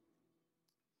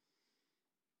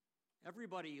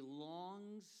Everybody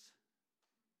longs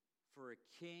for a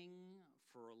king,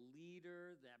 for a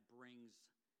leader that brings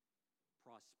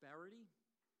prosperity,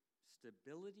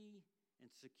 stability, and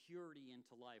security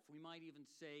into life. We might even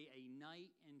say a knight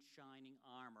in shining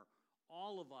armor.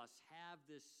 All of us have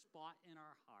this spot in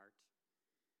our heart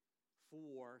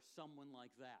for someone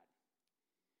like that.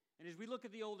 And as we look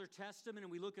at the Older Testament and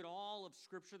we look at all of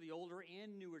Scripture, the Older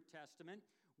and Newer Testament,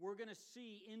 we're going to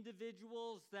see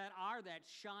individuals that are that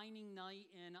shining knight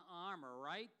in armor,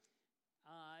 right?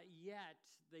 Yet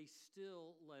they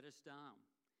still let us down.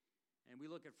 And we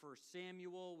look at 1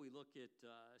 Samuel, we look at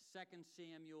 2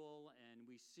 Samuel, and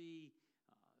we see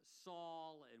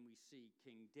Saul, and we see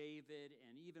King David,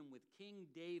 and even with King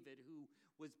David, who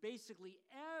was basically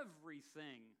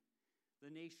everything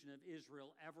the nation of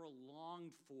Israel ever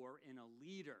longed for in a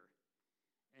leader,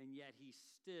 and yet he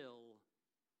still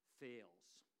fails.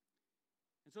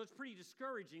 And so it's pretty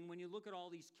discouraging when you look at all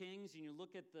these kings and you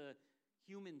look at the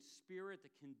human spirit,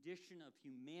 the condition of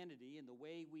humanity, and the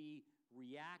way we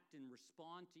react and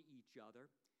respond to each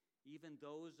other. Even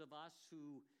those of us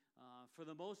who, for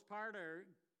the most part, are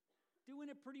doing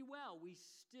it pretty well, we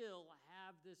still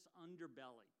have this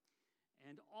underbelly.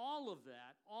 And all of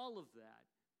that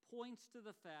points to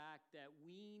the fact that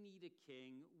we need a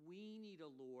king, we need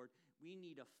a Lord, we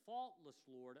need a faultless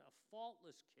Lord, a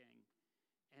faultless king.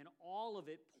 And all of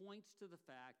it points to the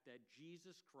fact that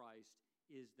Jesus Christ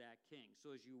is that king.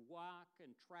 So as you walk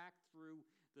and track through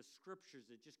the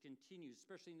Scriptures, it just continues,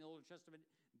 especially in the Old Testament,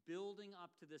 building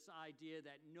up to this idea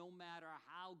that no matter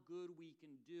how good we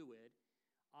can do it,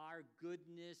 our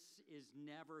goodness is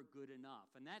never good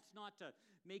enough. And that's not to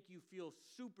make you feel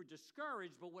super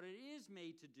discouraged, but what it is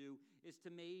made to do is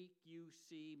to make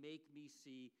me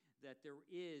see that there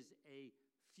is a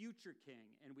future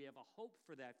king, and we have a hope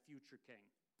for that future king.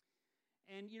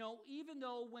 And, even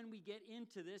though when we get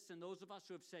into this, and those of us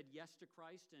who have said yes to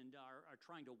Christ and are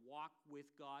trying to walk with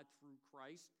God through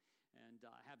Christ and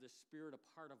have the Spirit a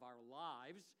part of our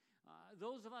lives,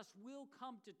 those of us will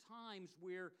come to times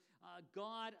where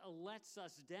God lets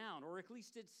us down, or at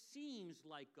least it seems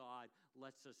like God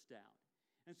lets us down.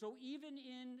 And so even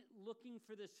in looking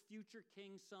for this future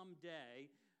king someday,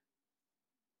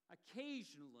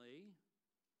 occasionally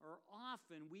or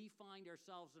often we find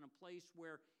ourselves in a place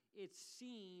where it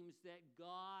seems that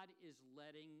God is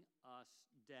letting us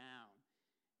down.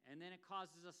 And then it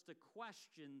causes us to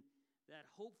question that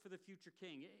hope for the future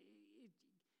king.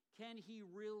 Can he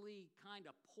really kind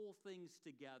of pull things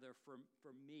together for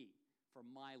me, for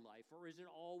my life? Or is it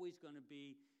always going to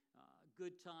be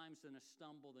good times and a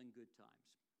stumble than good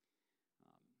times?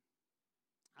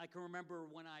 I can remember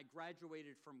when I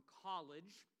graduated from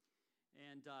college,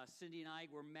 and Cindy and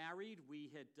I were married.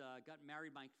 We had gotten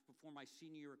married before my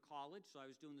senior year of college, so I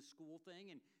was doing the school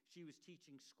thing, and she was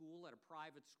teaching school at a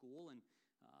private school, and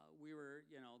we were,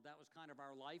 that was kind of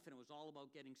our life, and it was all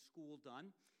about getting school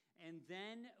done. And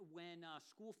then when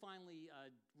school finally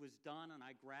was done and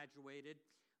I graduated,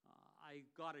 I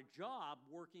got a job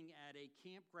working at a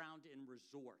campground and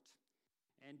resort.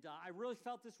 And I really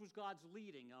felt this was God's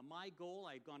leading. My goal,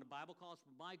 I had gone to Bible college,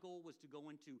 but my goal was to go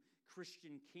into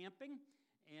Christian camping.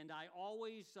 And I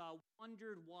always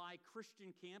wondered why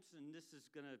Christian camps, and this is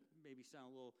going to maybe sound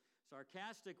a little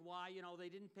sarcastic, why,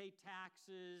 they didn't pay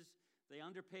taxes, they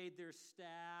underpaid their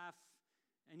staff,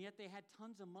 and yet they had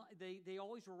tons of money. They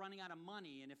always were running out of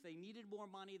money, and if they needed more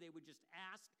money, they would just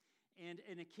ask. And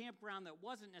in a campground that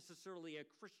wasn't necessarily a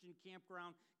Christian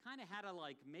campground, kind of had to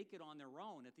make it on their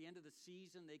own. At the end of the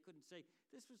season, they couldn't say,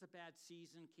 "This was a bad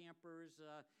season, campers.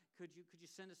 Could you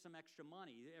send us some extra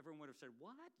money?" Everyone would have said,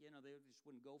 "What?" They just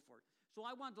wouldn't go for it. So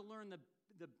I wanted to learn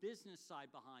the business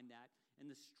side behind that and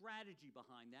the strategy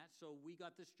behind that. So we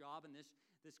got this job, and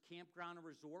this campground and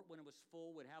resort, when it was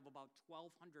full, would have about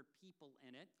 1,200 people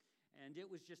in it. And it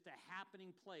was just a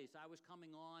happening place. I was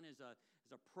coming on as a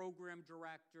program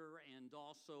director and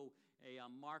also a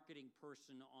marketing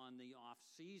person on the off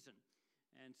season.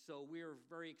 And so we were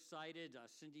very excited.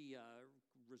 Cindy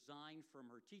resigned from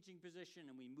her teaching position,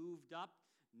 and we moved up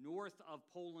north of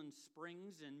Poland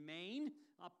Springs in Maine,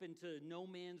 up into no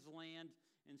man's land,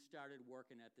 and started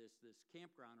working at this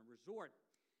campground and resort.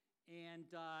 And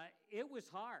it was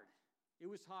hard. It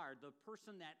was hard. The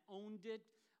person that owned it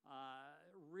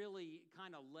really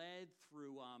kind of led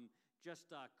through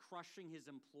just crushing his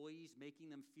employees, making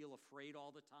them feel afraid all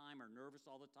the time or nervous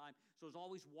all the time. So he was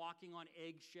always walking on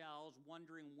eggshells,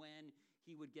 wondering when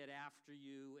he would get after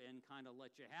you and kind of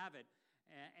let you have it.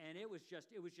 And it was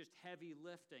just heavy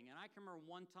lifting. And I can remember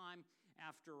one time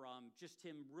after just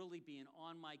him really being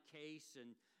on my case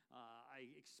and I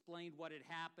explained what had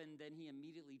happened. Then he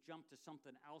immediately jumped to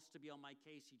something else to be on my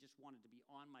case. He just wanted to be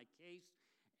on my case.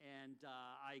 And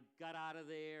I got out of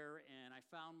there, and I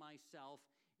found myself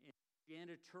in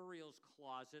janitorial's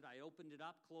closet. I opened it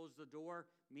up, closed the door,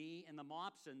 me and the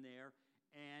mops in there,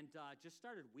 and just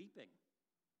started weeping.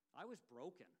 I was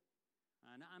broken.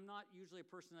 And I'm not usually a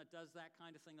person that does that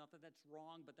kind of thing. Not that that's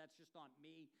wrong, but that's just not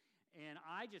me. And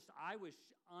I was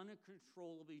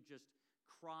uncontrollably just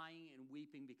crying and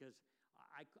weeping because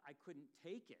I couldn't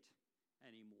take it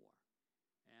anymore.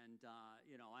 And,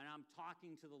 and I'm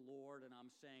talking to the Lord, and I'm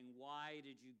saying, why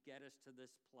did you get us to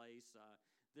this place?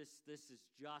 This is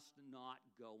just not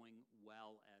going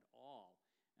well at all.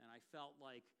 And I felt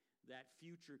like that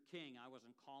future king, I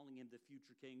wasn't calling him the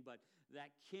future king, but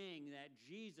that king, that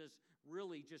Jesus,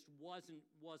 really just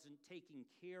wasn't taking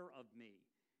care of me.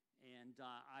 And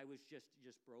I was just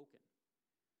broken.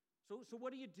 So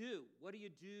what do you do? What do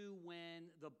you do when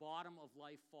the bottom of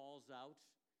life falls out?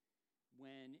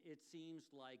 When it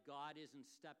seems like God isn't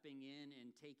stepping in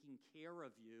and taking care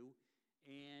of you,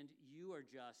 and you are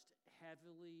just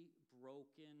heavily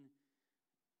broken.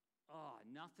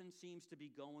 Nothing seems to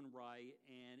be going right,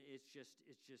 and it's just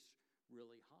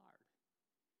really hard.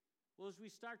 Well, as we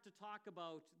start to talk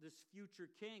about this future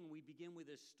king, we begin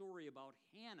with this story about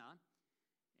Hannah,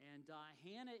 and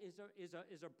Hannah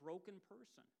is a broken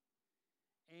person.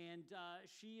 And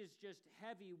she is just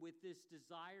heavy with this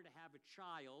desire to have a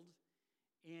child,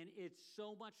 and it's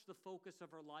so much the focus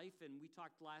of her life. And we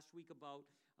talked last week about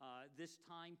this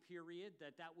time period,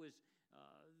 that was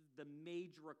the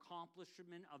major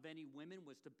accomplishment of any women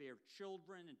was to bear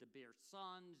children and to bear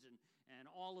sons and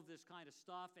all of this kind of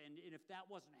stuff. And if that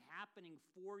wasn't happening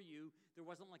for you, there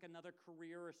wasn't like another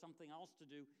career or something else to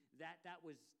do. That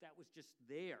was just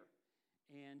there.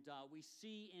 And we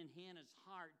see in Hannah's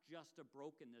heart just a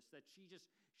brokenness, that she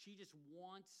just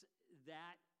wants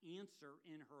that answer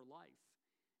in her life.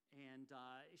 And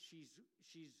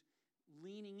she's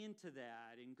leaning into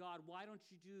that. And God, why don't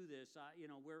you do this?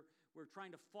 We're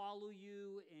trying to follow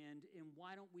you, and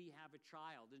why don't we have a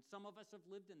child? And some of us have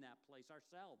lived in that place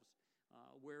ourselves,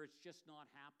 where it's just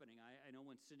not happening. I know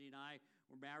when Cindy and I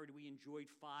were married, we enjoyed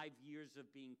 5 years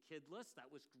of being kidless. That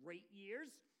was great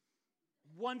years.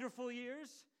 Wonderful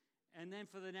years. And then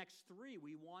for the next 3,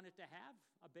 we wanted to have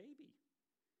a baby.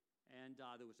 And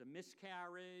there was a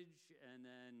miscarriage, and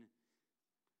then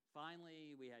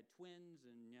finally we had twins,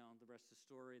 and the rest of the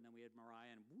story. And then we had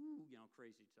Mariah, and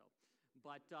crazy. So,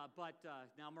 but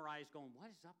now Mariah's going,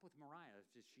 what is up with Mariah?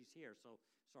 She's here, so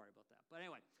sorry about that. But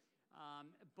anyway,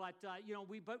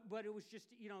 but it was just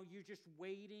you're just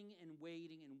waiting and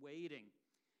waiting and waiting.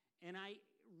 And I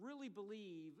really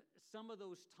believe some of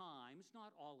those times,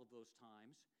 not all of those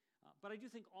times, but I do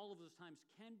think all of those times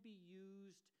can be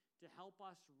used to help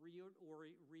us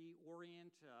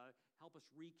reorient, help us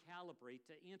recalibrate,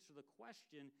 to answer the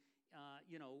question,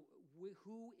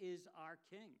 who is our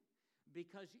king?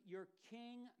 Because your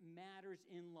king matters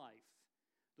in life.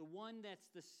 The one that's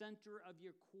the center of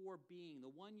your core being,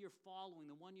 the one you're following,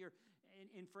 the one you're...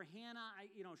 And for Hannah,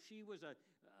 she was a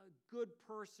good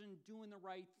person doing the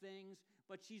right things,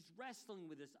 but she's wrestling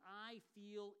with this. I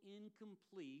feel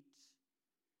incomplete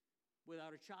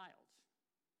without a child.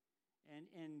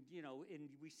 And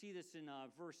we see this in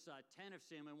verse 10 of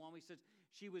Samuel 1. He says,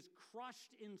 she was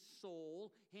crushed in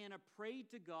soul. Hannah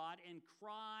prayed to God and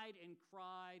cried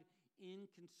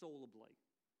inconsolably.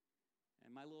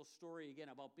 And my little story again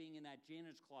about being in that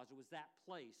janitor's closet was that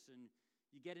place. And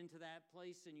you get into that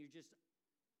place and you're just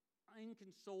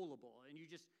inconsolable, and you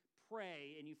just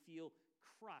pray and you feel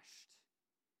crushed.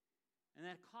 And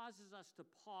that causes us to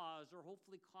pause, or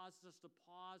hopefully causes us to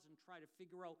pause and try to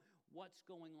figure out what's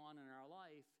going on in our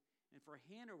life. And for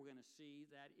Hannah, we're going to see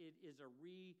that it is a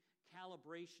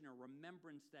recalibration, a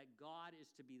remembrance that God is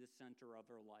to be the center of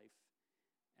her life.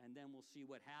 And then we'll see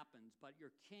what happens. But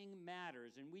your king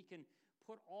matters, and we can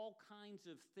put all kinds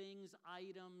of things,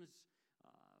 items,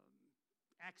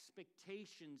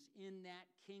 expectations in that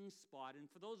king spot. And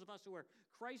for those of us who are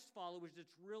Christ followers,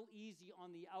 it's real easy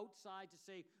on the outside to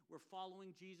say we're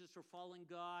following Jesus or following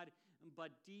God,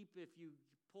 but deep, if you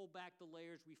pull back the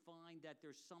layers, we find that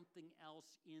there's something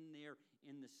else in there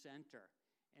in the center.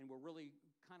 And we're really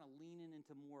kind of leaning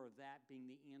into more of that being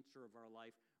the answer of our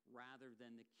life rather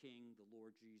than the king, the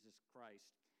Lord Jesus Christ.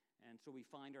 And so we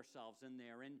find ourselves in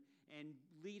there. And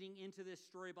leading into this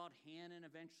story about Hannah and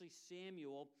eventually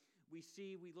Samuel, we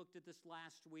looked at this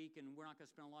last week, and we're not going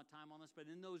to spend a lot of time on this, but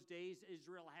in those days,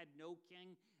 Israel had no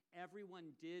king.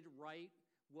 Everyone did what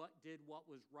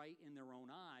was right in their own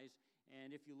eyes.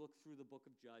 And if you look through the book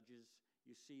of Judges,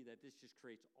 you see that this just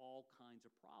creates all kinds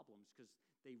of problems because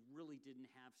they really didn't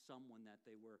have someone that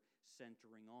they were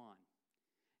centering on.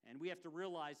 And we have to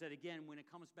realize that, again, when it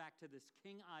comes back to this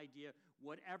king idea,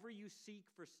 whatever you seek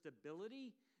for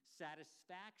stability,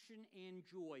 satisfaction, and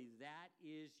joy, that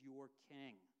is your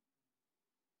king.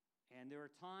 And there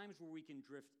are times where we can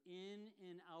drift in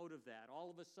and out of that. All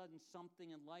of a sudden,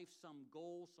 something in life, some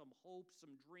goal, some hope,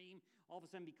 some dream, all of a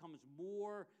sudden becomes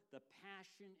more the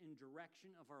passion and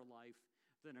direction of our life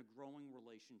than a growing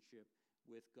relationship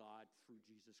with God through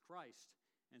Jesus Christ.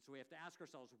 And so we have to ask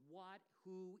ourselves,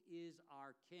 who is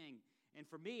our king? And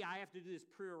for me, I have to do this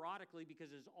periodically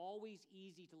because it's always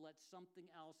easy to let something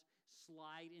else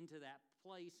slide into that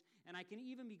place. And I can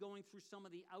even be going through some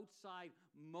of the outside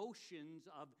motions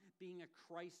of being a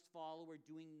Christ follower,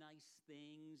 doing nice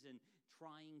things and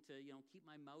trying to, keep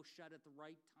my mouth shut at the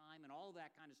right time and all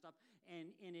that kind of stuff.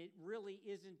 And it really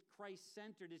isn't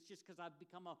Christ-centered. It's just because I've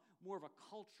become more of a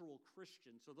cultural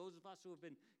Christian. So those of us who have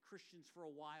been Christians for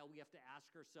a while, we have to ask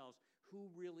ourselves, who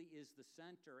really is the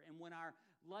center? And when our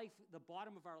life, the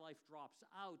bottom of our life drops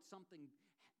out, something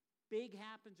big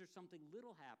happens or something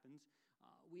little happens,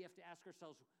 we have to ask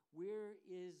ourselves, where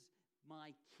is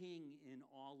my king in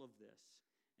all of this?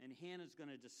 And Hannah's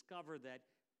going to discover that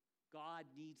God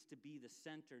needs to be the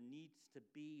center, needs to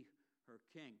be her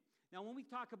king. Now, when we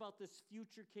talk about this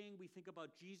future king, we think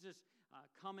about Jesus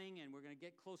coming, and we're going to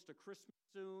get close to Christmas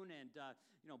soon, and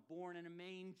born in a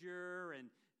manger,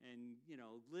 and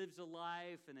lives a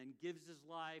life, and then gives his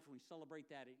life, and we celebrate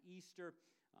that at Easter,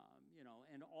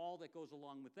 and all that goes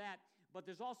along with that. But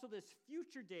there's also this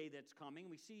future day that's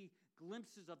coming. We see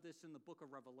glimpses of this in the book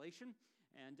of Revelation.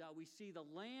 And we see the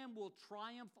Lamb will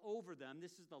triumph over them.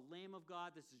 This is the Lamb of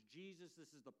God. This is Jesus.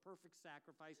 This is the perfect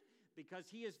sacrifice because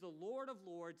he is the Lord of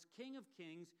lords, King of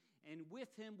kings, and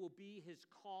with him will be his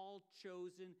called,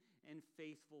 chosen, and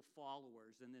faithful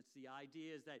followers. And it's the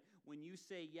idea is that when you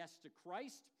say yes to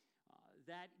Christ,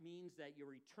 that means that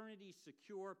your eternity is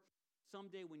secure.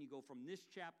 Someday when you go from this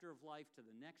chapter of life to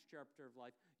the next chapter of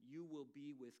life, you will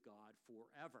be with God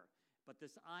forever. But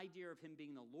this idea of him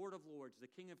being the Lord of lords, the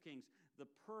King of kings, the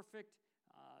perfect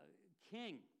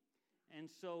king. And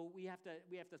so we have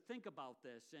to think about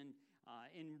this. And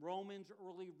in Romans,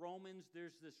 early Romans,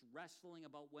 there's this wrestling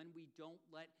about when we don't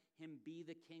let him be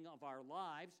the king of our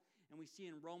lives. And we see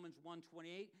in Romans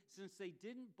 1:28, since they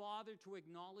didn't bother to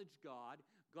acknowledge God,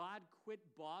 God quit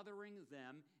bothering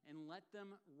them and let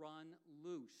them run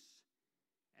loose.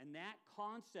 And that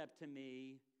concept to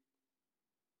me,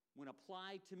 when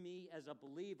applied to me as a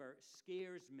believer,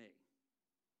 scares me.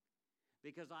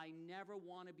 Because I never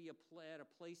want to be at a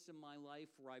place in my life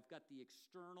where I've got the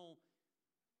external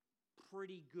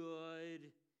pretty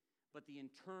good, but the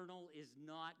internal is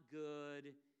not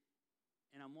good,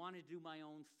 and I want to do my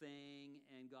own thing,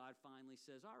 and God finally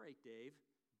says, all right, Dave,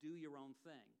 do your own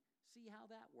thing. See how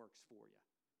that works for you.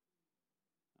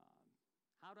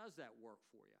 How does that work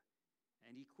for you?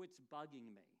 And he quits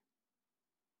bugging me.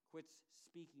 Quits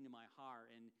speaking to my heart.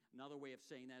 And another way of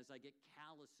saying that is I get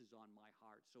calluses on my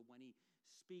heart. So when he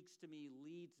speaks to me,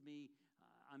 leads me,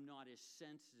 I'm not as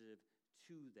sensitive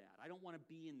to that. I don't want to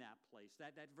be in that place.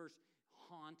 That verse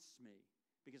haunts me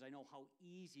because I know how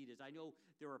easy it is. I know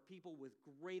there are people with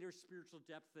greater spiritual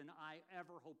depth than I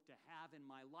ever hope to have in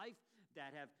my life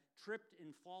that have tripped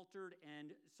and faltered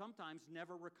and sometimes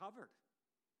never recovered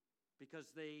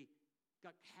because they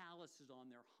got calluses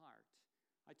on their heart.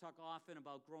 I talk often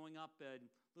about growing up in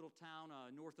a little town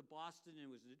north of Boston. It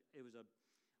was a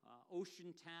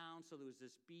ocean town, so there was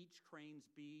this beach, Cranes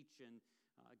Beach, and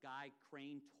a guy,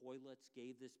 Crane Toilets,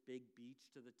 gave this big beach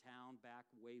to the town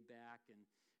way back. And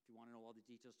if you want to know all the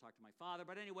details, talk to my father.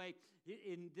 But anyway,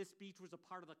 this beach was a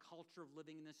part of the culture of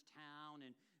living in this town,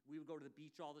 and we would go to the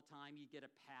beach all the time. You'd get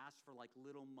a pass for like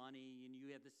little money, and you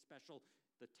had this special.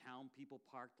 The town people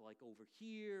parked like over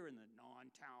here, and the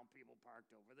non-town people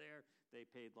parked over there. They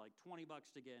paid like $20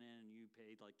 to get in, and you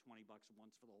paid like $20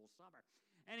 once for the whole summer.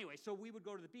 Anyway, so we would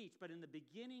go to the beach, but in the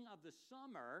beginning of the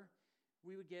summer,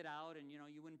 we would get out, and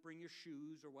you wouldn't bring your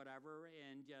shoes or whatever,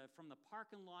 and from the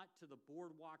parking lot to the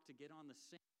boardwalk to get on the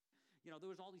sand, there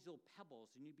was all these little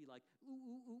pebbles, and you'd be like, ooh,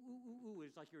 ooh, ooh, ooh, ooh, ooh.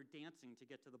 It's like you were dancing to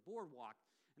get to the boardwalk,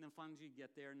 and then finally you'd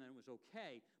get there, and then it was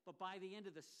okay. But by the end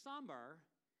of the summer,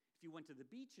 if you went to the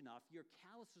beach enough, your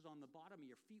calluses on the bottom of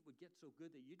your feet would get so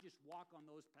good that you just walk on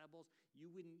those pebbles, you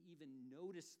wouldn't even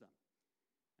notice them.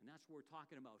 And that's what we're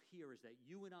talking about here, is that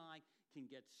you and I can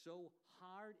get so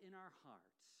hard in our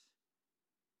hearts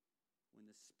when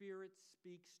the Spirit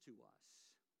speaks to us,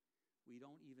 we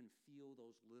don't even feel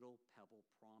those little pebble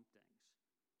promptings.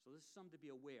 So this is something to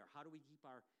be aware. How do we keep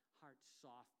our hearts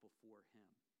soft before him?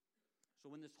 So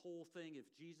when this whole thing, if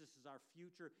Jesus is our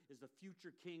future, is the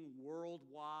future king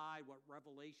worldwide, what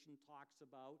Revelation talks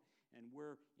about, and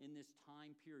we're in this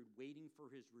time period waiting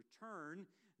for his return,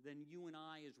 then you and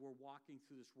I, as we're walking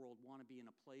through this world, want to be in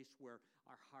a place where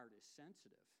our heart is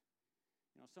sensitive.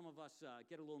 You know, some of us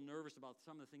get a little nervous about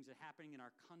some of the things that are happening in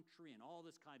our country and all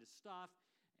this kind of stuff.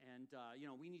 And,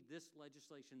 we need this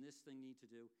legislation, this thing need to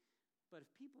do. But if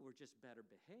people were just better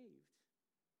behaved,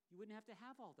 you wouldn't have to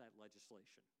have all that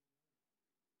legislation.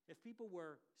 If people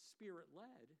were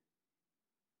Spirit-led,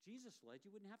 Jesus-led,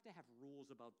 you wouldn't have to have rules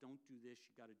about don't do this,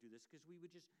 you got to do this, because we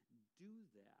would just do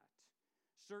that.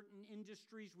 Certain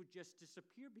industries would just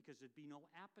disappear because there'd be no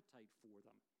appetite for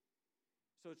them.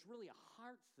 So it's really a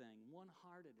heart thing, one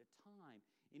heart at a time.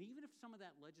 And even if some of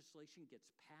that legislation gets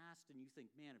passed and you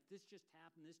think, man, if this just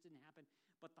happened, this didn't happen,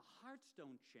 but the hearts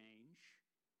don't change,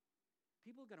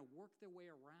 people are going to work their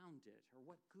way around it. Or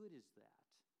what good is that?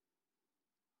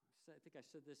 I think I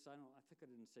said this, I think I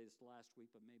didn't say this last week,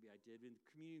 but maybe I did. In the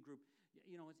community group,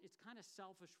 it's kind of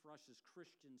selfish for us as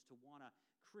Christians to want a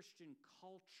Christian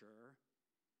culture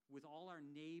with all our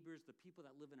neighbors, the people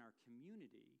that live in our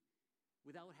community,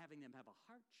 without having them have a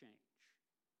heart change.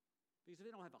 Because if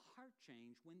they don't have a heart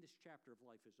change, when this chapter of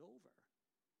life is over,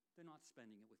 they're not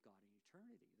spending it with God in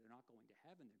eternity. They're not going to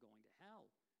heaven, they're going to hell.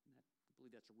 And I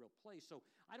believe that's a real place. So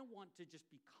I don't want to just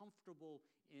be comfortable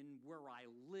in where I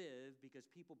live because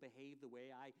people behave the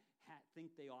way I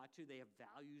think they ought to. They have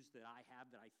values that I have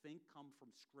that I think come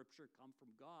from Scripture, come from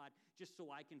God, just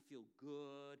so I can feel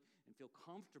good and feel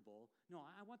comfortable. No,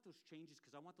 I want those changes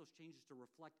because I want those changes to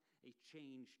reflect a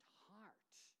changed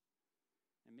heart.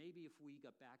 And maybe if we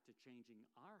got back to changing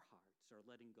our hearts or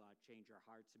letting God change our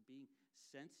hearts and being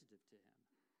sensitive to Him,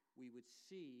 we would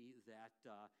see that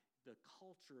the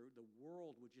culture, the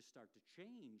world would just start to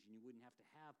change, and you wouldn't have to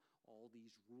have all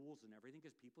these rules and everything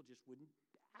because people just wouldn't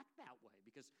act that way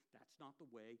because that's not the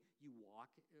way you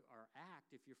walk or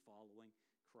act if you're following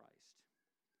Christ.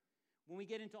 When we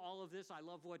get into all of this, I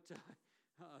love what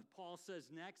Paul says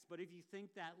next, but if you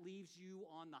think that leaves you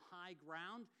on the high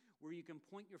ground where you can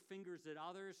point your fingers at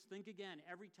others, think again.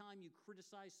 Every time you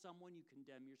criticize someone, you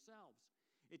condemn yourselves.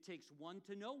 It takes one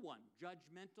to know one.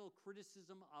 Judgmental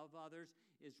criticism of others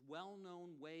is a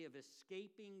well-known way of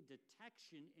escaping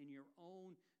detection in your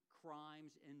own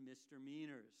crimes and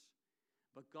misdemeanors.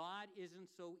 But God isn't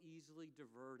so easily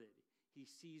diverted. He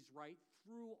sees right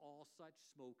through all such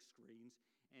smoke screens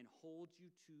and holds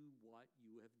you to what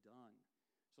you have done.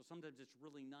 So sometimes it's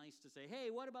really nice to say, hey,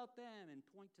 what about them? And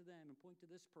point to them and point to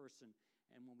this person.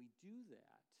 And when we do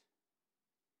that,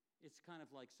 it's kind of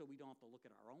like so we don't have to look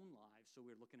at our own lives. So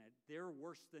we're looking at they're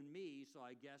worse than me, so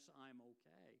I guess I'm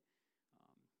okay.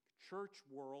 Church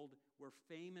world, we're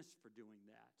famous for doing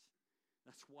that.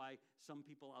 That's why some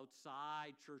people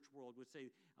outside church world would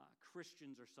say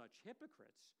Christians are such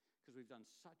hypocrites because we've done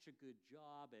such a good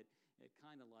job at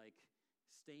kind of like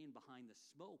staying behind the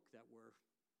smoke that we're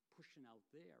pushing out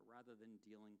there rather than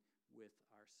dealing with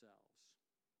ourselves.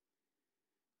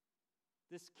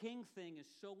 This king thing is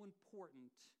so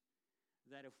important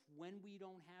that if when we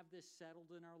don't have this settled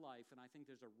in our life, and I think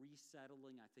there's a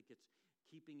resettling, I think it's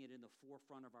keeping it in the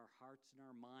forefront of our hearts and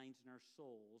our minds and our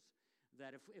souls,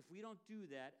 that if we don't do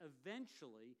that,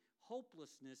 eventually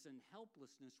hopelessness and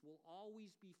helplessness will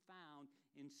always be found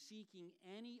in seeking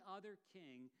any other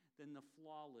king than the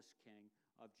flawless king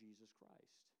of Jesus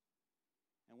Christ.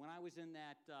 And when I was in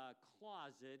that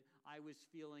closet, I was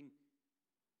feeling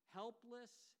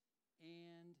helpless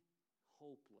and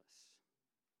hopeless.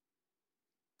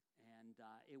 And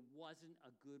it wasn't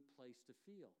a good place to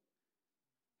feel.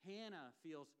 Hannah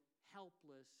feels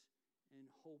helpless and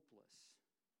hopeless.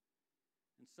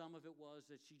 And some of it was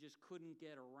that she just couldn't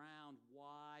get around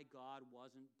why God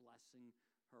wasn't blessing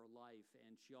her life.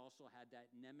 And she also had that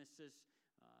nemesis,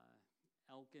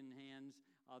 Elkanah's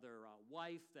other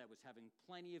wife that was having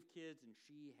plenty of kids, and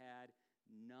she had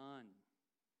none.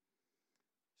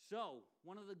 So,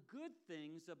 one of the good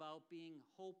things about being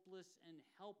hopeless and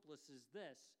helpless is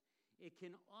this. It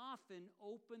can often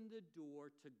open the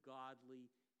door to godly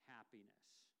happiness.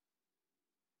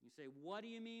 You say, what do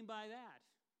you mean by that?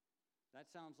 That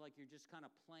sounds like you're just kind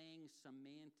of playing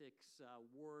semantics,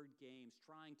 word games,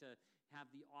 trying to have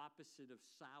the opposite of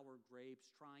sour grapes,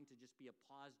 trying to just be a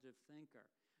positive thinker.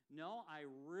 No, I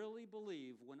really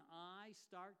believe when I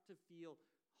start to feel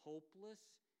hopeless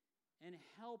and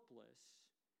helpless,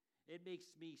 it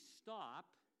makes me stop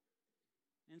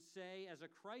and say, as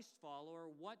a Christ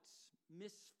follower, what's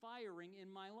misfiring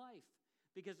in my life?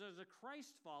 Because as a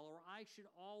Christ follower, I should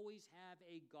always have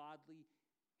a godly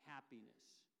happiness.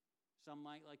 Some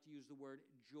might like to use the word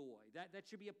joy. That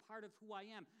should be a part of who I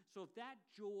am. So if that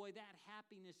joy, that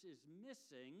happiness is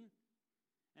missing,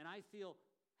 and I feel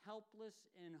helpless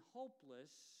and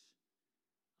hopeless,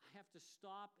 I have to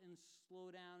stop and slow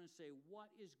down and say,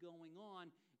 what is going on?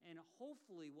 And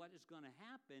hopefully what is going to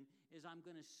happen is I'm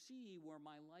going to see where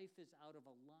my life is out of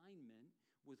alignment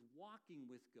with walking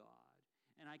with God.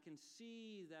 And I can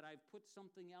see that I've put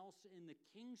something else in the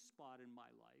king spot in my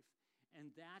life.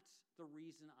 And that's the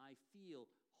reason I feel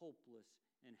hopeless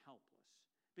and helpless.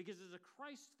 Because as a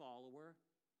Christ follower,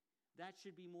 that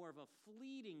should be more of a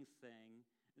fleeting thing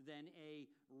than a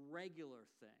regular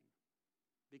thing.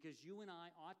 Because you and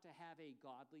I ought to have a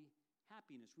godly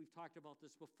happiness. We've talked about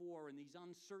this before. In these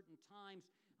uncertain times,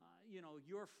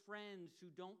 your friends who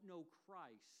don't know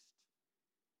Christ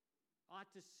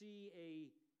ought to see a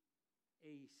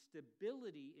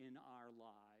stability in our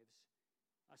lives,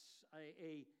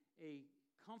 a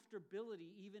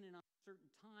comfortability even in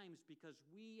uncertain times, because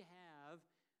we have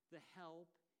the help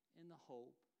and the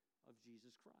hope of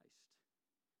Jesus Christ.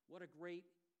 What a great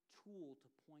tool to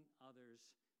point others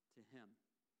to him.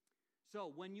 So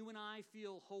when you and I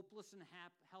feel hopeless and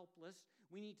helpless,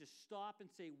 we need to stop and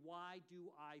say, why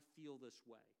do I feel this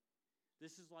way?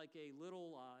 This is like a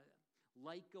little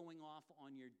light going off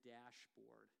on your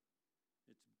dashboard.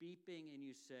 It's beeping and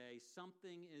you say,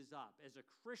 something is up. As a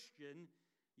Christian,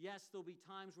 yes, there'll be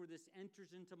times where this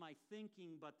enters into my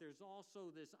thinking, but there's also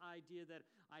this idea that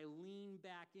I lean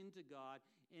back into God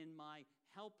and my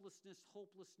helplessness,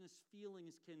 hopelessness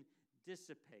feelings can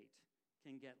dissipate,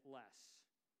 can get less.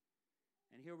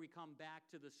 And here we come back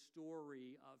to the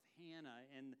story of Hannah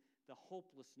and the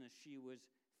hopelessness she was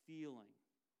feeling.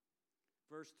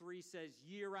 Verse 3 says,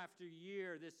 year after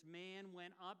year, this man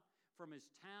went up from his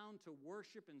town to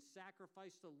worship and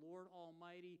sacrifice the Lord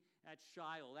Almighty at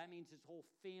Shiloh. That means his whole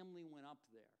family went up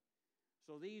there.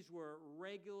 So these were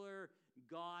regular,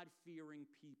 God-fearing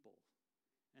people.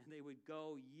 And they would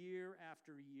go year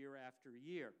after year after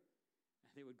year.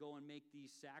 And they would go and make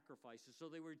these sacrifices.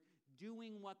 So they were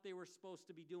doing what they were supposed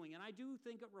to be doing. And I do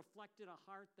think it reflected a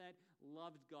heart that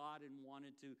loved God and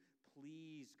wanted to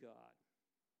please God.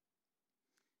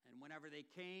 And whenever they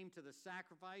came to the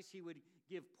sacrifice, he would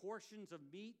give portions of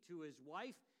meat to his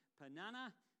wife,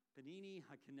 Penini,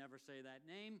 I can never say that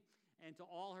name, and to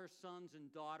all her sons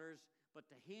and daughters. But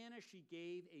to Hannah she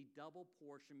gave a double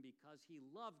portion because he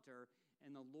loved her,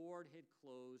 and the Lord had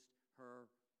closed her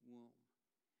womb.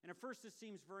 And at first this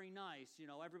seems very nice.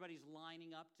 Everybody's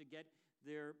lining up to get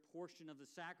their portion of the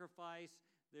sacrifice.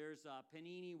 There's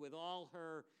Penini with all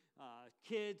her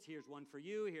kids. Here's one for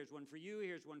you, here's one for you,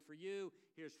 here's one for you,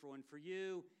 here's one for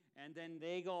you. And then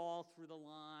they go all through the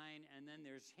line. And then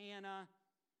there's Hannah,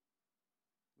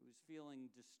 who's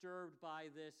feeling disturbed by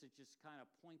this. It just kind of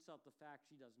points out the fact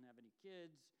she doesn't have any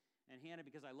kids. And Hannah,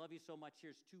 because I love you so much,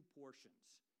 here's 2 portions.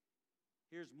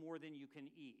 Here's more than you can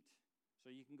eat. So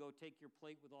you can go take your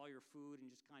plate with all your food and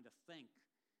just kind of think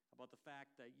about the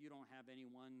fact that you don't have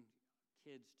anyone,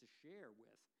 kids, to share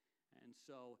with. And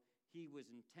so his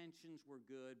intentions were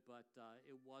good, but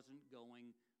it wasn't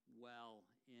going well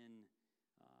in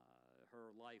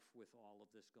her life with all of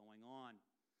this going on.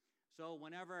 So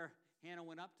whenever Hannah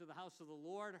went up to the house of the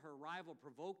Lord, her rival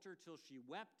provoked her till she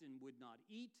wept and would not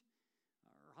eat.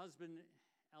 Her husband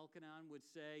Elkanah would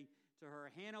say to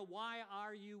her, Hannah, why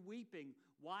are you weeping?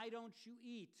 Why don't you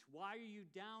eat? Why are you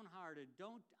downhearted?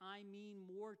 Don't I mean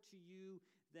more to you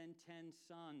than 10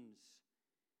 sons?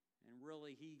 And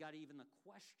really, he got even the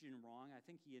question wrong. I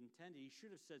think he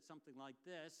should have said something like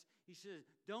this. He said,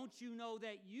 don't you know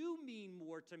that you mean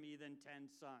more to me than 10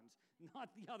 sons? Not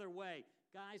the other way.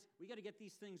 Guys, we got to get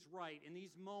these things right. In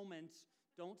these moments,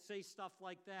 don't say stuff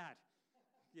like that.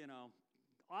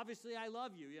 Obviously I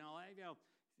love you.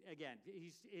 Again,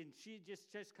 she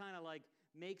just kind of like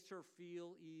makes her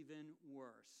feel even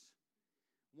worse.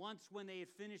 Once when they had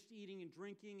finished eating and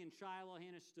drinking in Shiloh,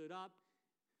 Hannah stood up.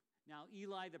 Now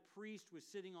Eli the priest was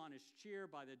sitting on his chair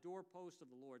by the doorpost of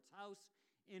the Lord's house.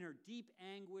 In her deep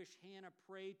anguish, Hannah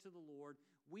prayed to the Lord,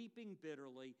 weeping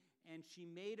bitterly, and she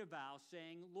made a vow,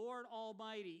 saying, Lord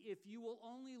Almighty, if you will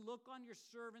only look on your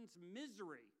servant's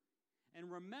misery and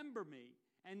remember me,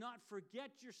 and not forget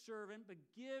your servant, but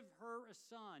give her a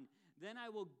son, then I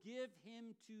will give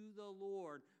him to the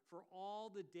Lord for all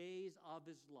the days of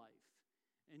his life,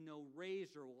 and no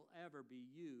razor will ever be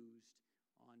used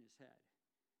on his head.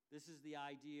 This is the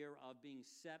idea of being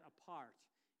set apart.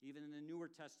 Even in the Newer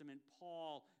Testament,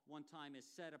 Paul one time is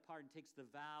set apart and takes the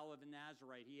vow of a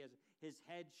Nazirite. He has his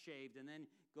head shaved and then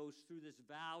goes through this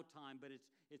vow time, but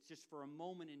it's just for a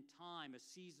moment in time, a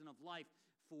season of life.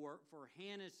 For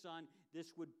Hannah's son,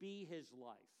 this would be his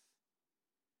life.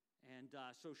 And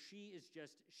so she's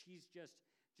just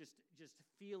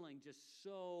feeling just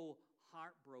so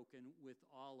heartbroken with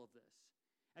all of this.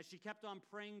 As she kept on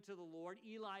praying to the Lord,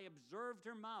 Eli observed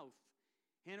her mouth.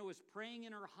 Hannah was praying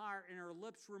in her heart, and her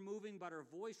lips were moving, but her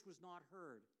voice was not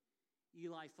heard.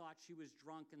 Eli thought she was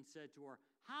drunk and said to her,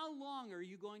 "How long are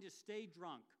you going to stay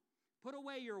drunk? Put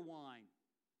away your wine."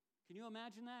 Can you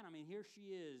imagine that? I mean, here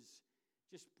she is,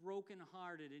 just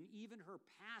brokenhearted, and even her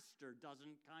pastor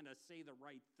doesn't kind of say the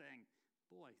right thing.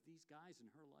 Boy, these guys in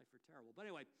her life are terrible. But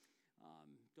anyway,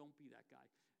 don't be that guy.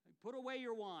 "Put away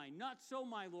your wine." "Not so,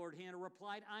 my lord," Hannah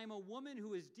replied. "I am a woman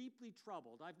who is deeply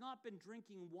troubled. I've not been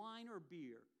drinking wine or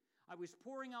beer. I was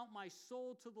pouring out my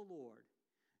soul to the Lord.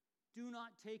 Do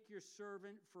not take your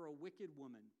servant for a wicked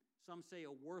woman." Some say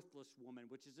a worthless woman,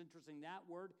 which is interesting. That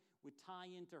word would tie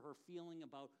into her feeling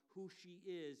about who she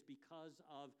is because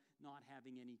of not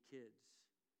having any kids.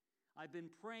 "I've been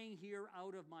praying here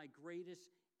out of my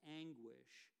greatest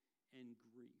anguish and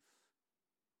grief."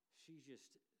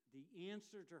 The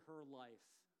answer to her life.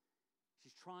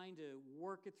 She's trying to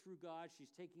work it through God. She's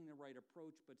taking the right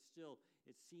approach, but still,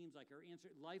 it seems like her answer,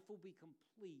 life will be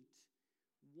complete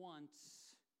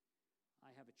once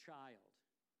I have a child.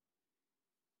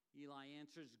 Eli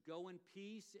answers, "Go in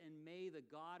peace, and may the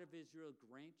God of Israel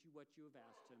grant you what you have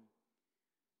asked him."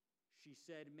 She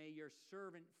said, "May your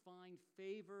servant find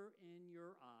favor in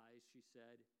your eyes," she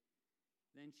said.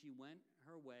 Then she went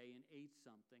her way and ate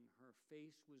something. Her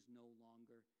face was no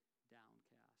longer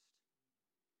downcast.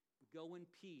 Go in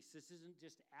peace. This isn't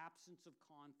just absence of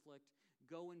conflict.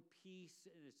 Go in peace,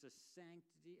 and it's a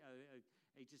sanctity,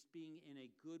 just being in a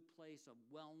good place of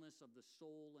wellness of the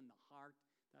soul and the heart.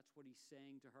 That's what he's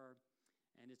saying to her.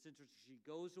 And it's interesting. She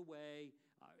goes away.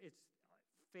 It's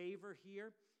favor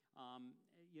here.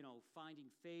 Finding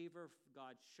favor,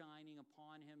 God shining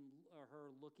upon him, or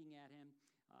her looking at him,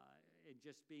 and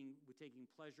just taking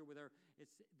pleasure with her.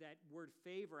 It's that word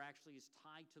favor actually is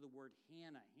tied to the word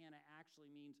Hannah. Hannah actually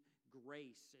means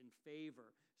grace and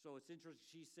favor. So it's interesting.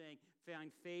 She's saying,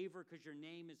 find favor because your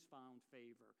name is found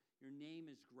favor. Your name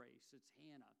is grace. It's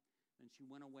Hannah. Then she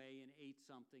went away and ate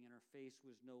something, and her face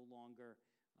was no longer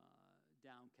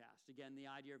downcast. Again, the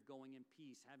idea of going in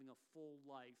peace, having a full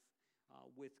life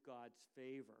with God's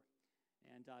favor.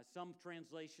 And some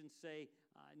translations say,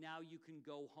 now you can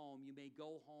go home. You may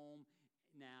go home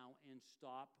now and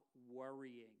stop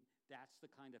worrying. That's the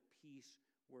kind of peace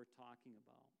we're talking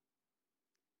about.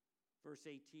 Verse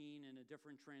 18 in a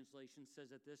different translation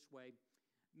says it this way,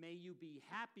 "May you be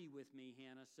happy with me,"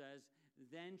 Hannah says.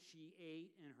 Then she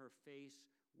ate, and her face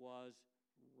was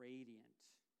radiant.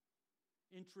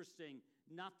 Interesting.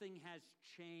 Nothing has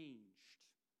changed.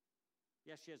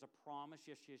 Yes, she has a promise.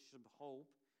 Yes, she has some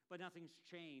hope. But nothing's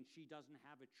changed. She doesn't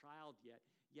have a child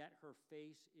yet her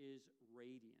face is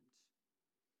radiant.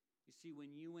 You see,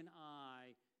 when you and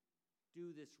I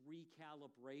do this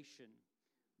recalibration,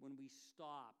 when we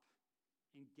stop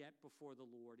and get before the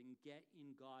Lord and get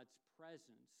in God's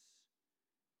presence,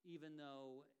 even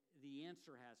though the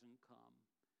answer hasn't come,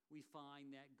 we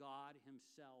find that God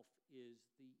himself is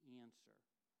the answer.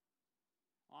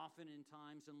 Often in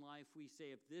times in life we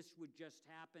say, if this would just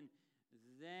happen,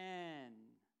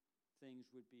 then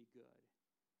things would be good.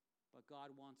 But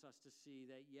God wants us to see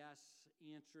that, yes,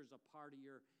 answer is a part of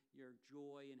your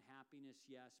joy and happiness,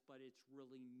 yes, but it's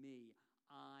really me.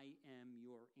 I am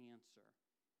your answer.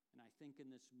 And I think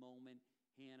in this moment,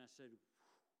 Hannah said,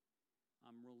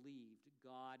 I'm relieved.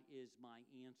 God is my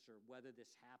answer, whether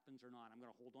this happens or not. I'm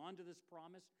going to hold on to this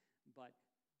promise, but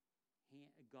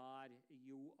God,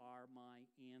 you are my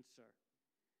answer.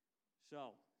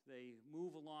 So they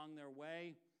move along their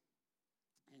way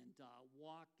and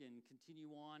walk and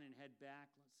continue on and head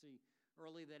back. Let's see.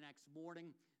 Early the next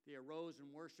morning, they arose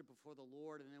and worshiped before the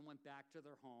Lord and then went back to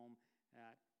their home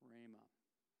at Ramah.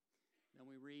 Then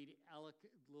we read a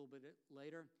little bit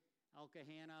later,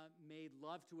 Elkanah made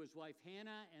love to his wife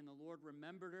Hannah, and the Lord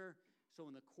remembered her. So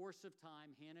in the course of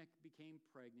time, Hannah became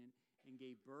pregnant and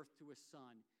gave birth to a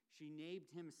son. She named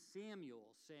him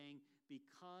Samuel, saying,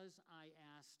 because I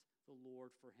asked the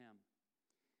Lord for him.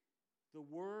 The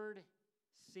word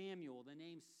Samuel, the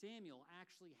name Samuel,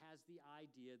 actually has the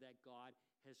idea that God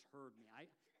has heard me.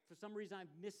 For some reason,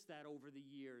 I've missed that over the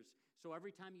years. So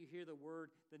every time you hear the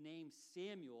name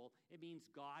Samuel, it means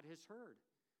God has heard.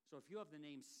 So if you have the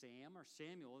name Sam or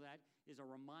Samuel, that is a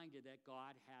reminder that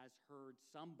God has heard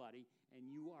somebody,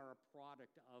 and you are a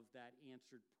product of that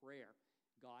answered prayer,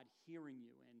 God hearing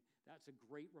you. And that's a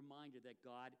great reminder that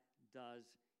God does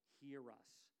hear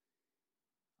us.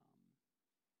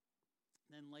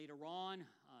 Then later on,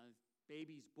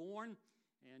 baby's born,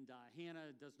 And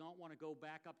Hannah does not want to go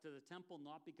back up to the temple,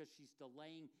 not because she's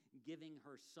delaying giving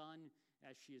her son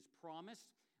as she has promised,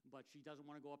 but she doesn't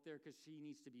want to go up there because she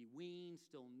needs to be weaned,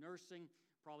 still nursing.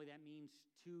 Probably that means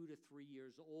 2 to 3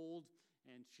 years old.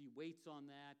 And she waits on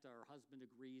that. Her husband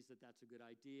agrees that that's a good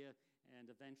idea. And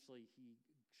eventually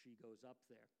she goes up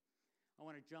there. I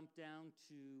want to jump down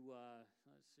to,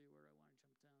 let's see where I want to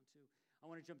jump down to. I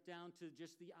want to jump down to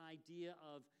just the idea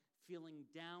of feeling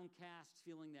downcast,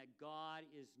 feeling that God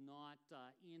is not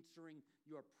answering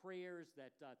your prayers,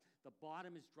 that the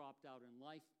bottom has dropped out in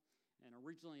life. And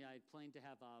originally I had planned to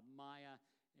have Maya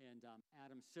and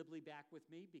Adam Sibley back with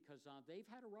me because they've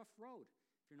had a rough road,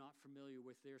 if you're not familiar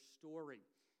with their story.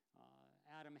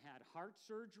 Adam had heart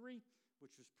surgery,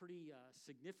 which was pretty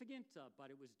significant, but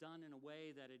it was done in a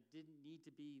way that it didn't need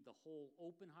to be the whole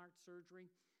open heart surgery.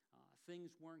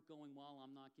 Things weren't going well.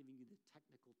 I'm not giving you the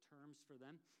technical terms for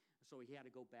them. So he had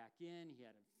to go back in. He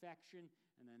had infection.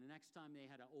 And then the next time they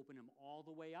had to open him all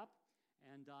the way up.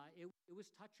 And it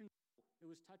was touch and go. It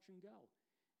was touch and go.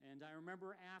 And I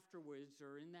remember afterwards,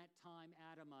 or in that time,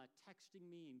 Adam texting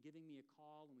me and giving me a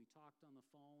call, and we talked on the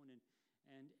phone.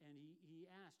 And he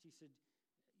asked, he said,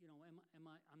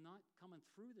 I'm not coming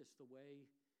through this the way,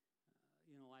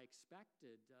 I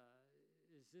expected.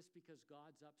 Is this because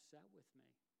God's upset with me?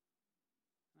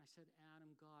 And I said,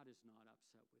 Adam, God is not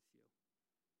upset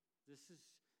with you.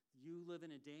 You live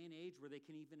in a day and age where they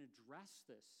can even address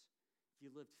this. If you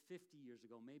lived 50 years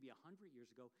ago, maybe 100 years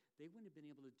ago, they wouldn't have been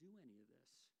able to do any of this.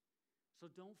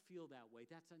 So don't feel that way.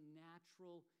 That's a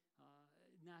natural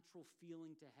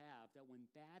feeling to have, that when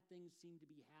bad things seem to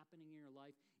be happening in your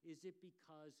life, is it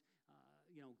because,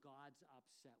 God's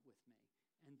upset with me?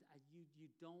 And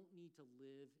you don't need to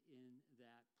live in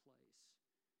that place.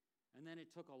 And then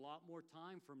it took a lot more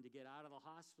time for him to get out of the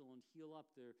hospital and heal up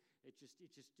there. It just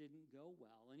didn't go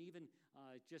well. And even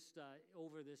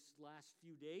over this last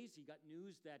few days, he got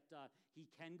news that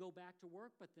he can go back to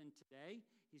work, but then today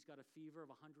he's got a fever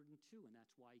of 102, and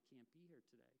that's why he can't be here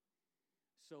today.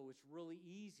 So it's really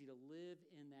easy to live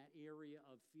in that area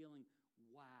of feeling,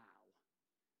 wow,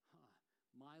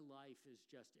 my life is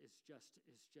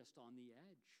just on the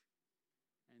edge.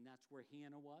 And that's where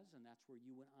Hannah was, and that's where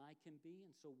you and I can be.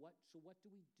 And so what do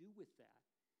we do with that?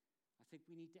 I think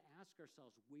we need to ask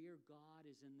ourselves where God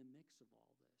is in the mix of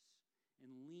all this,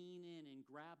 and lean in and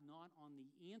grab not on the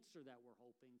answer that we're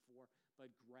hoping for, but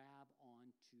grab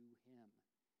onto Him.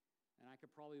 And I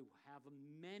could probably have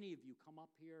many of you come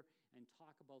up here and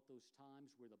talk about those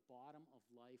times where the bottom of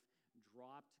life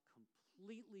dropped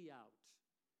completely out.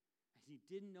 You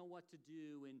didn't know what to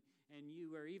do, and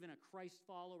you are even a Christ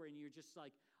follower, and you're just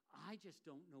like, I just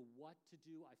don't know what to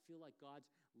do. I feel like God's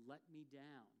let me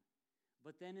down.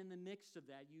 But then in the midst of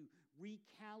that, you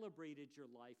recalibrated your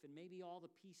life, and maybe all the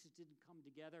pieces didn't come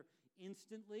together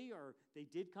instantly, or they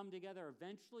did come together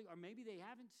eventually, or maybe they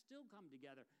haven't still come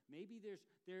together. Maybe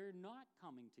they're not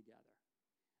coming together.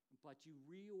 But you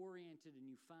reoriented, and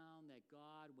you found that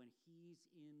God, when He's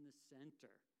in the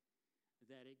center,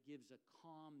 that it gives a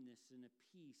calmness and a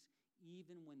peace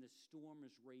even when the storm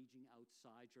is raging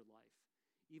outside your life.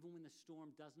 Even when the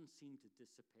storm doesn't seem to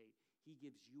dissipate, He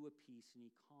gives you a peace, and He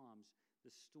calms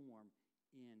the storm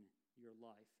in your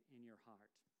life, in your heart.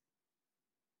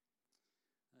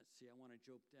 Let's see, I want to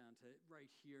jump down to right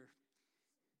here.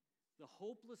 The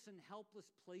hopeless and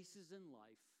helpless places in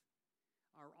life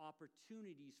are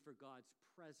opportunities for God's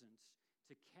presence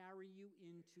to carry you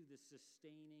into the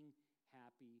sustaining,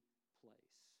 happy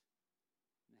place.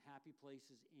 And the happy place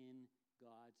is in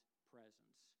God's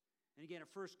presence. And again, at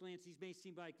first glance, these may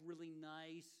seem like really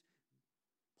nice,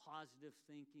 positive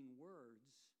thinking words,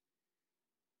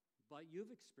 but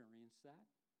you've experienced that.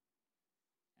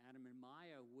 Adam and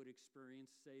Maya would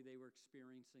say they were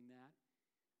experiencing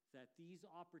that these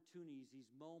opportunities,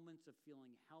 these moments of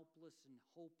feeling helpless and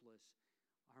hopeless,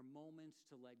 are moments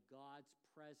to let God's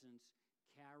presence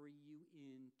carry you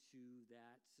into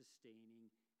that sustaining,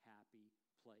 happy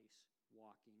place,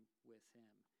 walking with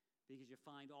Him. Because you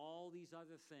find all these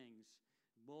other things,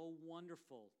 more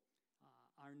wonderful,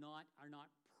 are not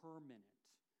permanent,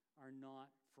 are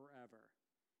not forever.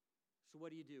 So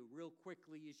what do? Real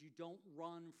quickly, is you don't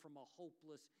run from a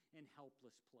hopeless and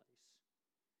helpless place.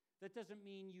 That doesn't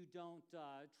mean you don't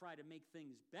try to make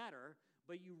things better,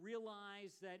 but you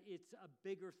realize that it's a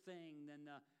bigger thing than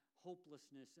the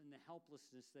hopelessness and the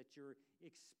helplessness that you're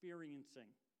experiencing.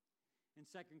 In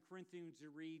 2 Corinthians, you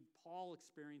read, Paul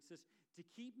experienced this, to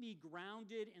keep me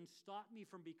grounded and stop me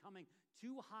from becoming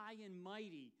too high and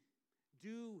mighty,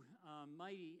 due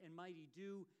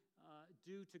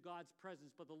to God's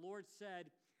presence. But the Lord said,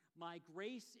 my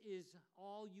grace is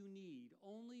all you need.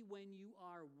 Only when you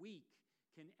are weak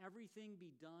can everything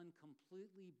be done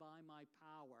completely by my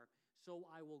power? So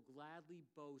I will gladly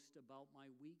boast about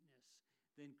my weakness.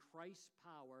 Then Christ's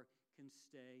power can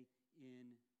stay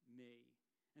in me.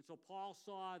 And so Paul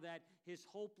saw that his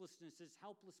hopelessness, his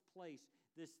helpless place,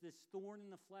 this thorn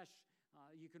in the flesh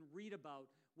you can read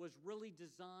about, was really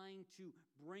designed to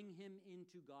bring him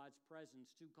into God's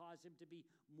presence, to cause him to be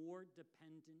more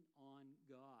dependent on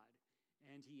God.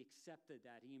 And he accepted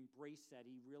that. He embraced that.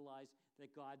 He realized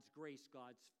that God's grace,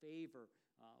 God's favor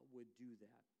would do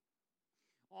that.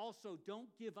 Also,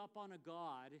 don't give up on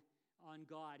God.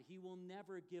 He will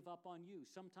never give up on you.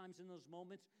 Sometimes in those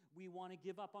moments, we want to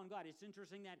give up on God. It's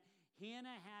interesting that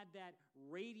Hannah had that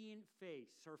radiant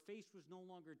face. Her face was no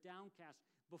longer downcast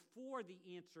before the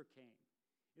answer came.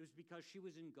 It was because she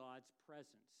was in God's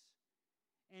presence.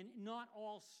 And not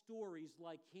all stories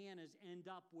like Hannah's end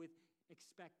up with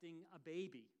expecting a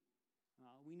baby.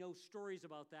 We know stories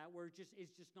about that where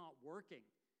it's just not working.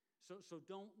 So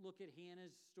don't look at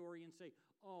Hannah's story and say,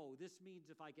 oh, this means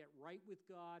if I get right with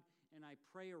God and I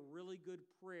pray a really good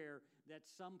prayer that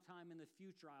sometime in the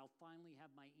future I'll finally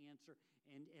have my answer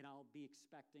and I'll be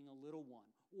expecting a little one.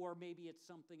 Or maybe it's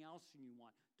something else you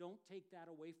want. Don't take that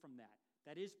away from that.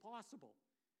 That is possible.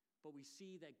 But we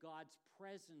see that God's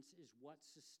presence is what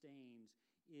sustains,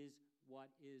 is what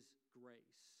is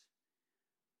grace.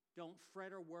 Don't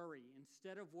fret or worry.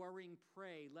 Instead of worrying,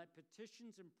 pray. Let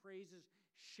petitions and praises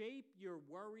shape your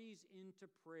worries into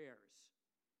prayers.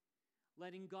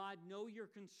 Letting God know your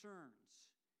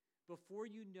concerns. Before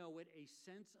you know it, a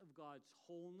sense of God's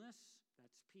wholeness,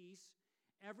 that's peace,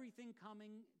 everything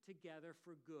coming together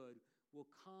for good, will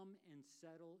come and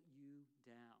settle you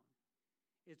down.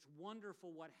 It's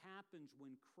wonderful what happens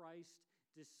when Christ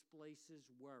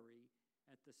displaces worry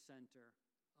at the center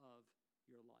of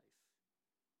your life.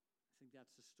 I think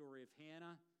that's the story of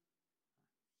Hannah.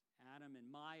 Adam and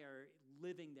Maya are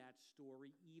living that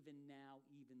story even now,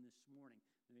 even this morning.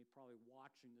 They're probably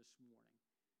watching this morning.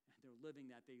 And they're living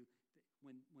that.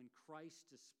 When Christ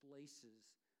displaces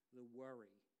the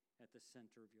worry at the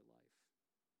center of your life.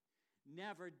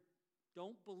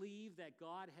 Don't believe that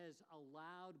God has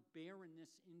allowed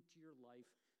barrenness into your life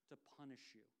to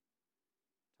punish you.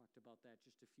 Talked about that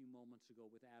just a few moments ago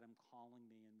with Adam calling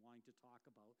me and wanting to talk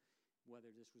about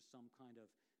whether this was some kind of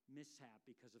mishap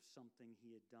because of something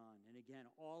he had done. And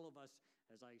again, all of us,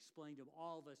 as I explained to him,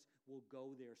 all of us will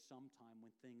go there sometime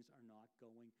when things are not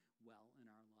going well in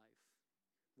our life.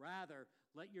 Rather,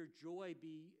 let joy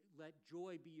be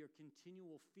your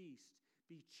continual feast.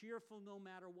 Be cheerful no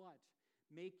matter what.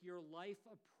 Make your life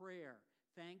a prayer.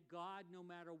 Thank God no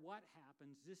matter what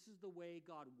happens. This is the way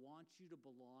God wants you to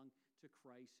belong to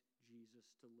Christ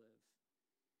Jesus to live.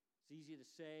 It's easy to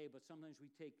say, but sometimes we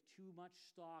take too much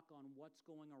stock on what's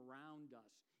going around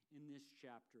us in this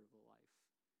chapter of life.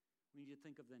 We need to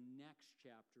think of the next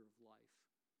chapter of life.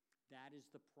 That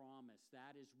is the promise.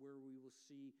 That is where we will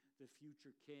see the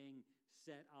future king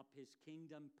set up his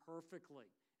kingdom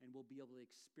perfectly, and we'll be able to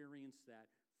experience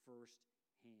that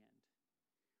firsthand.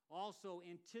 Also,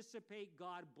 anticipate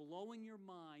God blowing your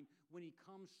mind when he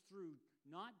comes through,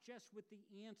 not just with the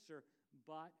answer,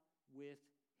 but with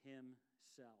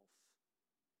himself.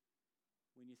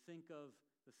 When you think of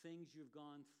the things you've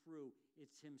gone through,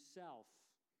 it's himself.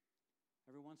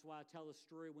 Every once in a while I tell a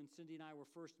story when Cindy and I were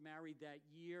first married that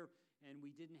year, and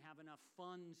we didn't have enough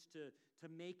funds to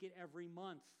make it every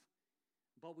month.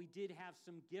 But we did have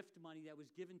some gift money that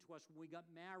was given to us when we got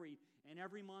married. And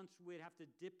every month we'd have to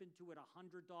dip into it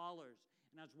 $100.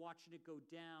 And I was watching it go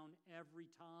down every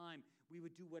time. We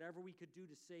would do whatever we could do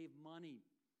to save money.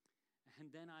 And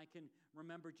then I can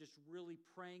remember just really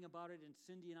praying about it. And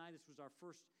Cindy and I, this was our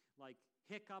first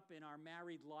hiccup in our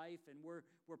married life. And we're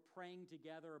praying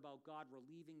together about God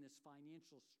relieving this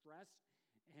financial stress.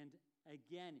 And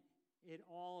again, it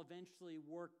all eventually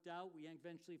worked out. We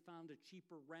eventually found a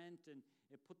cheaper rent and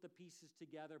it put the pieces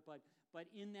together. But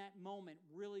in that moment,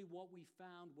 really what we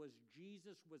found was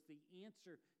Jesus was the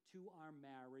answer to our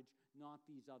marriage, not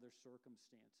these other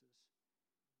circumstances.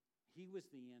 He was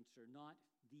the answer, not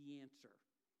the answer.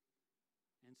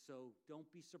 And so don't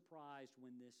be surprised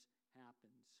when this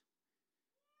happens.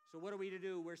 So what are we to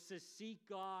do? We're to seek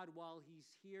God while he's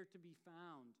here to be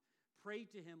found. Pray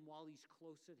to him while he's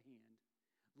close at hand.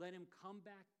 Let them come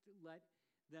back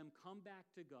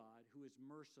to God who is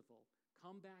merciful.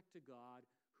 Come back to God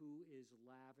who is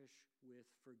lavish with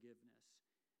forgiveness.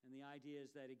 And the idea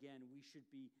is that, again, we should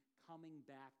be coming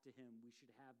back to him. We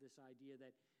should have this idea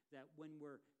that when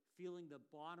we're feeling the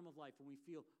bottom of life, when we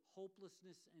feel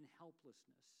hopelessness and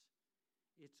helplessness,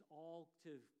 it's all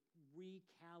to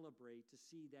recalibrate to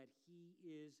see that he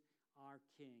is our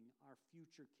King, our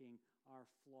future King, our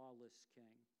flawless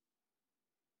King.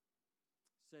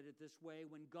 Said it this way: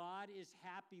 when God is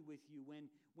happy with you,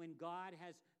 when God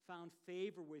has found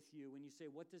favor with you, and you say,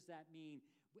 what does that mean?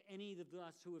 Any of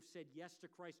us who have said yes to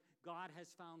Christ, God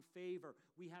has found favor.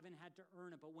 We haven't had to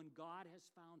earn it, but when God has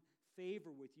found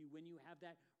favor with you, when you have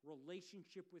that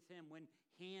relationship with Him, when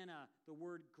Hannah, the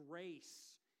word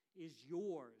grace, is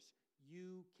yours,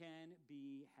 you can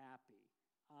be happy.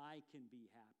 I can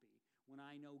be happy when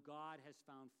I know God has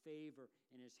found favor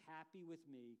and is happy with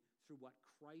me through what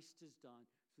Christ has done,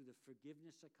 through the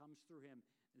forgiveness that comes through Him.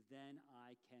 Then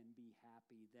I can be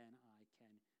happy. Then I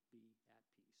can be at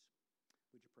peace.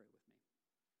 Would you pray with me?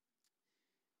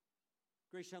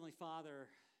 Gracious Heavenly Father,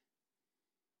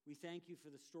 we thank you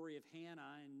for the story of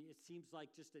Hannah, and it seems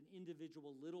like just an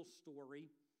individual little story,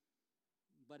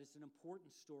 but it's an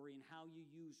important story in how you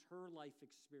use her life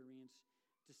experience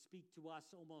to speak to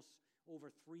us almost over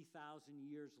 3,000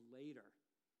 years later.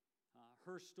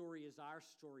 Her story is our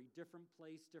story, different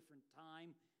place, different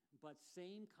time, but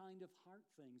same kind of heart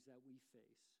things that we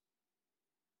face.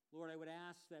 Lord, I would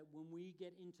ask that when we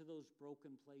get into those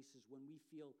broken places, when we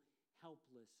feel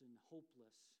helpless and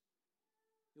hopeless,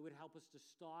 it would help us to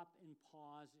stop and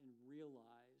pause and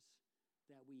realize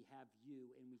that we have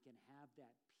you, and we can have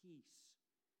that peace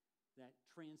that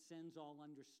transcends all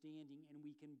understanding, and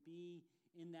we can be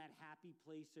in that happy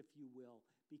place, if you will,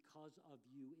 because of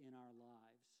you in our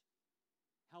lives.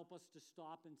 Help us to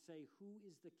stop and say, who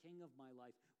is the King of my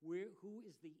life? Who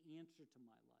is the answer to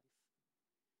my life?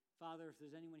 Father, if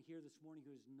there's anyone here this morning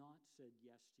who has not said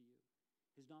yes to you,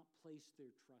 has not placed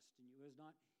their trust in you, has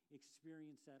not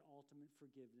experienced that ultimate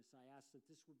forgiveness, I ask that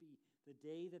this would be the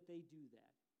day that they do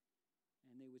that,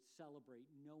 and they would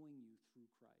celebrate knowing you through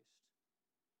Christ.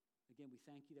 Again, we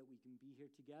thank you that we can be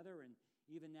here together, and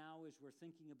even now as we're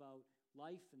thinking about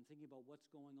life and thinking about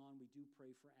what's going on, we do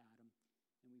pray for Adam.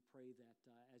 And we pray that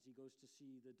as he goes to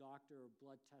see the doctor or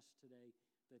blood test today,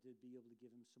 that they'd be able to give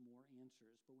him some more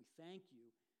answers. But we thank you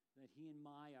that he and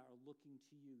Maya are looking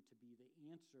to you to be the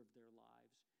answer of their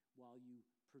lives while you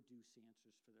produce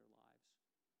answers for their lives.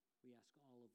 We ask all of